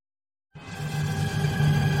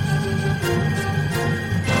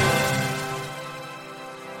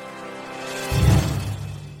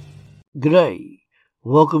G'day.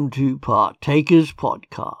 Welcome to Partakers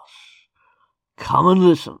Podcast. Come and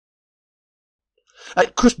listen.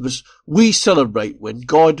 At Christmas, we celebrate when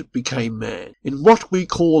God became man, in what we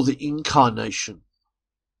call the Incarnation.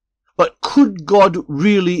 But could God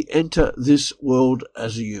really enter this world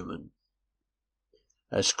as a human?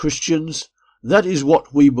 As Christians, that is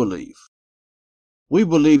what we believe. We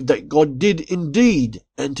believe that God did indeed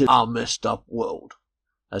enter our messed up world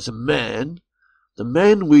as a man, the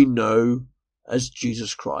man we know as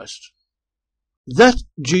Jesus Christ. That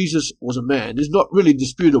Jesus was a man is not really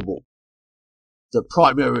disputable. The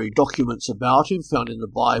primary documents about him found in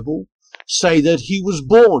the Bible say that he was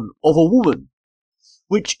born of a woman,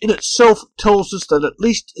 which in itself tells us that at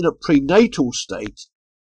least in a prenatal state,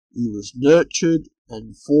 he was nurtured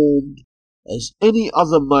and formed as any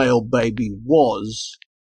other male baby was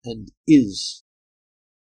and is.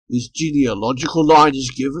 His genealogical line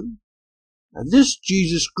is given, and this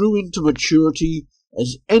Jesus grew into maturity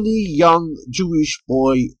as any young Jewish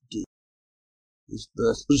boy did. His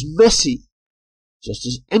birth was messy, just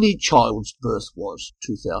as any child's birth was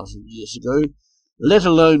 2,000 years ago, let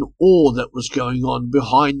alone all that was going on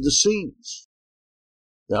behind the scenes.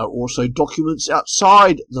 There are also documents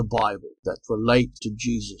outside the Bible that relate to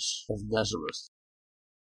Jesus of Nazareth.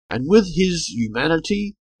 And with his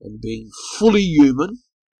humanity and being fully human,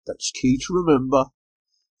 that's key to remember,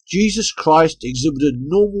 Jesus Christ exhibited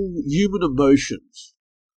normal human emotions,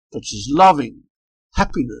 such as loving,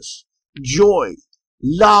 happiness, joy,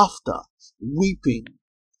 laughter, weeping,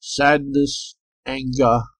 sadness,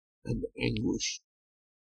 anger, and anguish.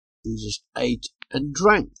 Jesus ate and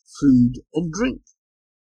drank food and drink.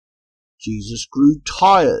 Jesus grew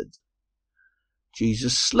tired.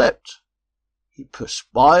 Jesus slept. He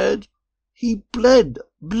perspired. He bled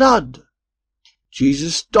blood.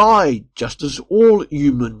 Jesus died just as all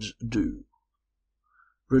humans do.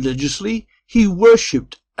 Religiously, he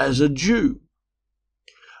worshipped as a Jew.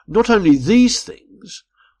 Not only these things,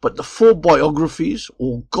 but the 4 biographies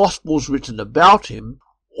or gospels written about him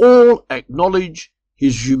all acknowledge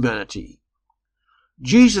his humanity.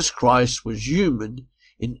 Jesus Christ was human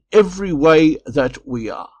in every way that we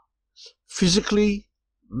are, physically,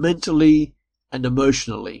 mentally, and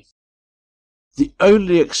emotionally. The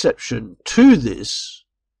only exception to this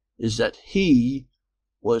is that he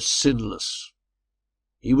was sinless.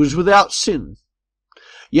 He was without sin.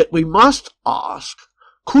 Yet we must ask,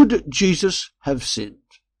 could Jesus have sinned?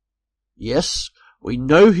 Yes, we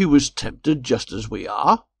know he was tempted just as we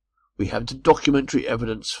are. We have the documentary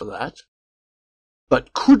evidence for that.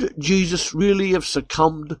 But could Jesus really have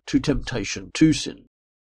succumbed to temptation, to sin?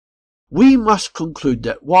 We must conclude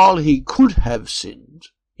that while he could have sinned,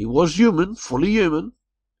 he was human, fully human,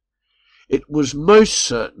 it was most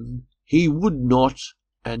certain he would not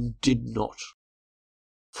and did not.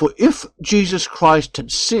 For if Jesus Christ had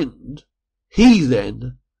sinned, he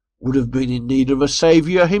then would have been in need of a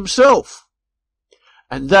saviour himself.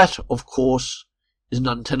 And that, of course, is an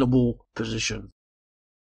untenable position.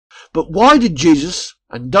 But why did Jesus,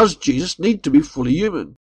 and does Jesus, need to be fully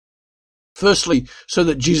human? Firstly, so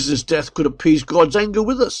that Jesus' death could appease God's anger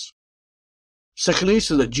with us. Secondly,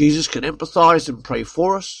 so that Jesus can empathise and pray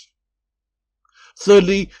for us.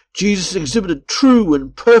 Thirdly, Jesus exhibited true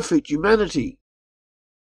and perfect humanity.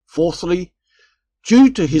 Fourthly, due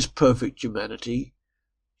to his perfect humanity,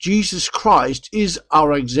 Jesus Christ is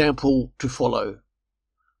our example to follow.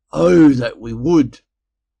 Oh, that we would.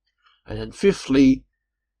 And then fifthly,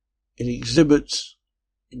 it exhibits,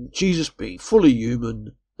 in Jesus being fully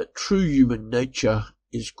human, that true human nature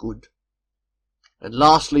is good. And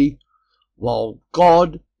lastly, while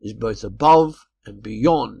God is both above and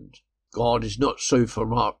beyond, God is not so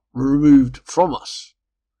far removed from us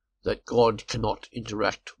that God cannot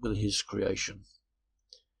interact with his creation.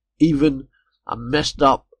 Even a messed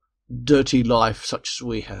up, dirty life such as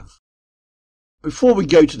we have. Before we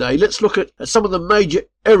go today, let's look at some of the major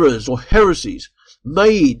errors or heresies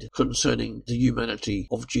made concerning the humanity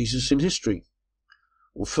of Jesus in history.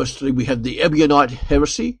 Well, firstly, we have the Ebionite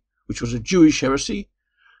heresy, which was a Jewish heresy.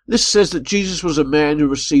 This says that Jesus was a man who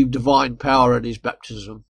received divine power at his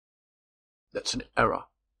baptism. That's an error.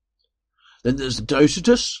 Then there's the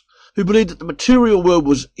Docetists, who believed that the material world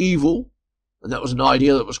was evil, and that was an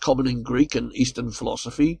idea that was common in Greek and Eastern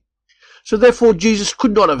philosophy. So therefore Jesus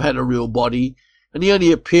could not have had a real body, and he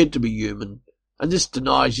only appeared to be human, and this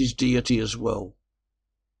denies his deity as well.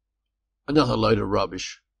 Another load of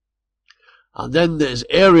rubbish. And then there's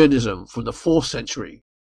Arianism from the 4th century.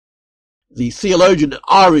 The theologian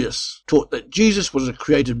Arius taught that Jesus was a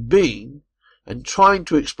created being, and trying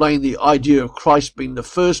to explain the idea of Christ being the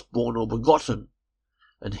firstborn or begotten.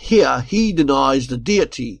 And here he denies the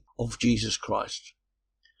deity of Jesus Christ.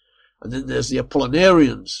 And then there's the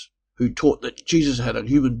Apollinarians, who taught that Jesus had a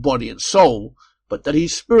human body and soul, but that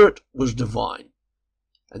his spirit was divine.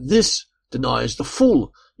 And this denies the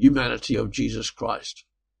full humanity of Jesus Christ.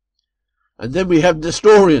 And then we have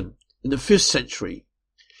Nestorian in the 5th century.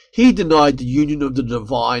 He denied the union of the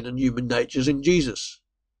divine and human natures in Jesus,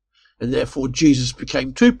 and therefore Jesus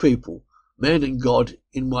became two people, man and God,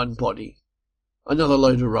 in one body. Another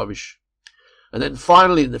load of rubbish. And then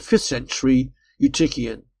finally in the 5th century,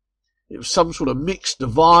 Eutychian. It was some sort of mixed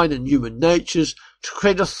divine and human natures to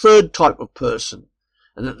create a third type of person,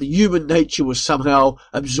 and that the human nature was somehow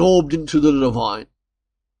absorbed into the divine.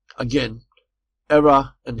 Again,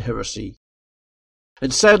 error and heresy.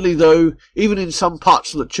 And sadly, though, even in some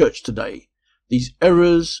parts of the church today, these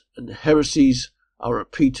errors and heresies are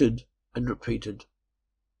repeated and repeated.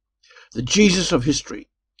 The Jesus of history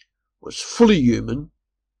was fully human,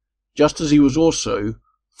 just as he was also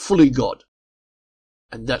fully God.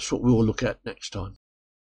 And that's what we will look at next time.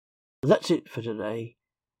 That's it for today.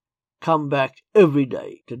 Come back every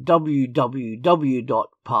day to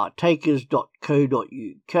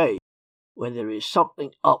www.partakers.co.uk, where there is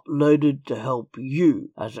something uploaded to help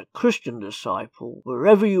you as a Christian disciple,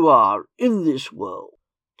 wherever you are in this world,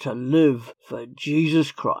 to live for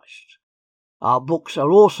Jesus Christ. Our books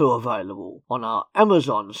are also available on our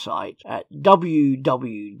Amazon site at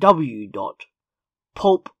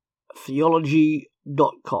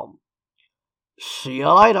www.pulptheology.com. See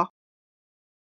you later.